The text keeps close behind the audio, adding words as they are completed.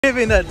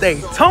Living the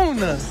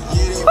Daytona.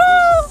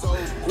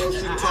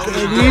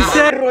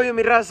 Rollo,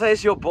 mi raza,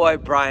 it's your boy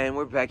Brian.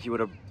 We're back here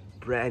with a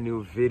brand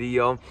new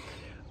video.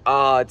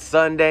 It's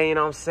Sunday, you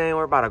know what I'm saying?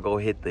 We're about to go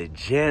hit the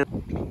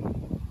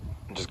gym.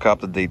 Just copped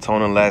the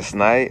Daytona last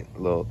night.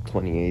 Little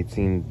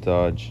 2018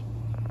 Dodge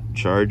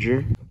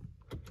Charger.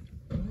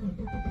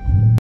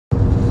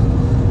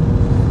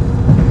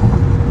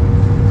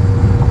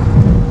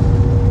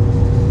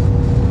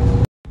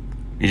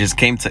 We just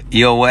came to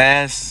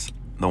EOS,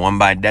 the one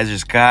by Desert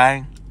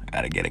Sky. I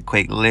gotta get a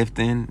quick lift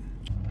in.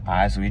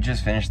 Alright, so we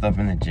just finished up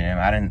in the gym.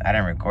 I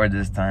didn't record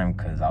this time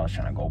because I was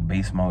trying to go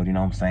beast mode, you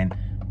know what I'm saying?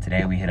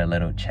 Today we hit a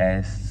little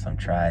chest, some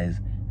tries,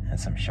 and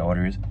some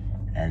shoulders.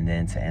 And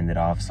then to end it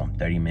off, some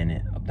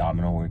 30-minute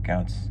abdominal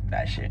workouts.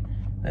 That shit,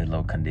 that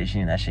little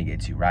conditioning, that shit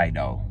gets you right,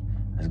 though.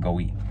 Let's go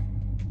eat.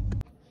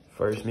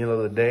 First meal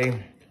of the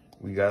day,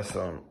 we got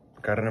some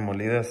carne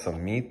molida,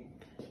 some meat,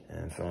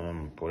 and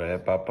some puré de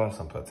papa,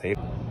 some potato.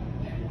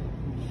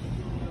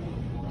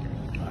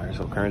 Alright,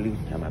 so currently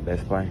at my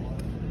Best Buy,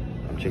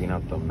 I'm checking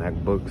out the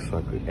Macbook so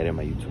I could edit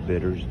my YouTube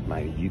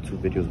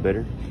videos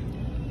better.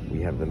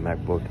 We have the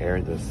MacBook Air,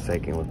 the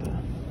second with the,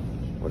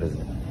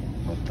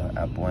 with the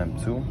Apple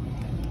M2.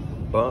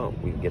 But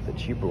we can get the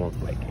cheaper one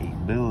for like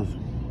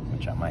 $8,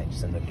 which I might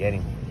just end up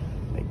getting.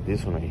 Like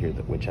this one right here,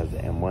 which has the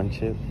M1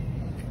 chip.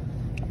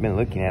 I've been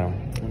looking at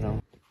them, you know.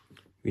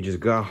 We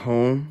just got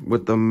home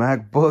with the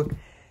MacBook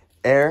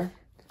Air.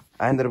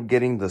 I ended up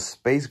getting the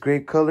space gray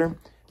color.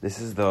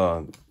 This is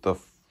the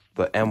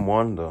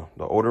M1,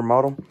 the older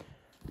model.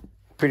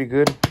 Pretty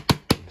good.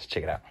 Let's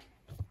check it out.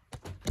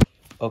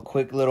 A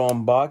quick little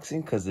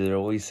unboxing because they're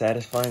always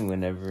satisfying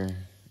whenever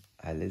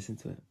I listen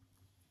to it.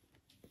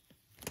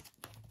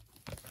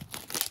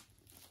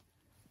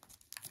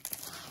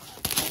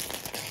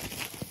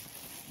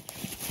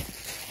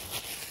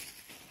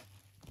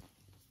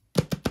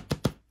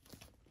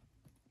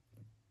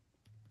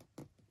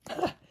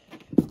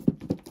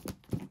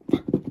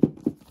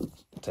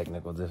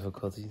 Technical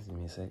difficulties. Give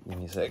me a sec. Give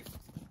me a sec.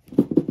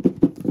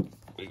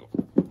 There you go.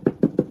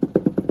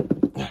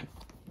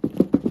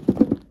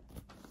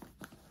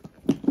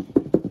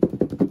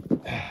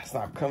 It's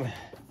not coming.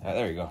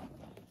 There we go.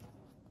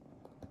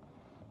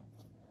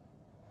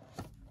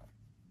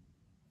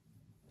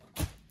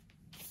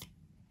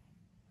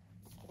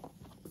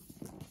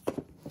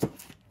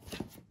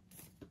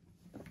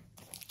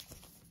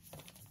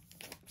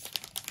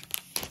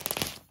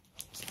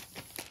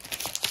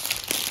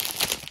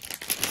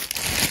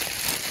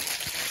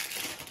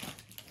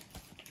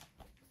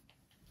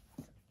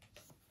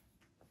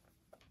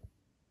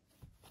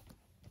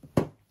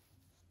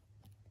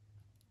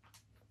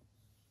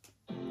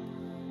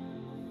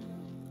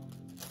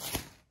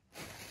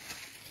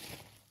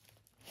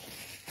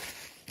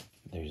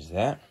 There's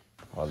that,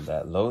 while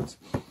that loads.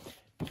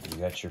 You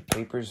got your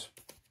papers,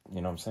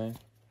 you know what I'm saying?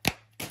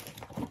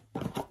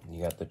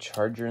 You got the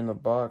charger in the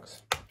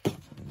box,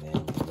 and then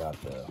you got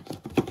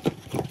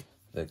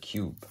the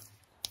cube.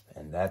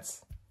 And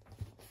that's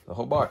the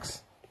whole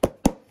box.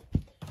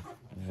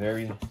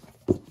 Very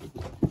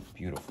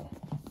beautiful.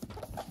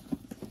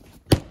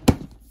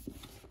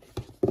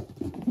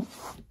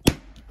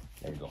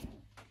 There you go.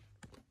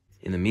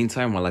 In the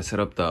meantime, while I set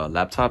up the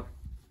laptop,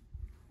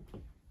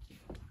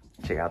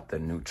 check out the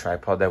new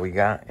tripod that we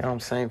got. You know what I'm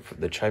saying? For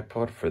the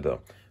tripod for the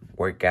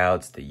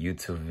workouts, the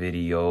YouTube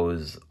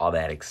videos, all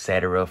that,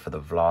 etc. For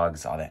the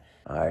vlogs, all that.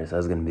 Alright, so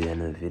that's gonna be the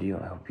end of the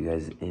video. I hope you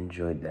guys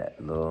enjoyed that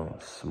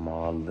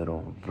small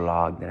little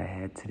vlog that I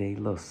had today.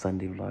 Little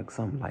Sunday vlog,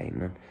 something light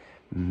and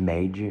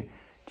major.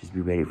 Just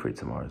be ready for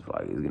tomorrow's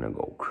vlog. It's gonna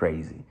go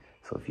crazy.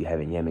 So if you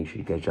haven't yet, make sure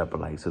you guys drop a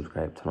like,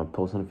 subscribe, turn on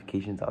post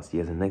notifications. I'll see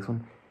you guys in the next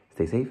one.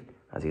 Stay safe.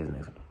 I'll see you guys in the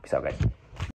next one. Peace out, guys.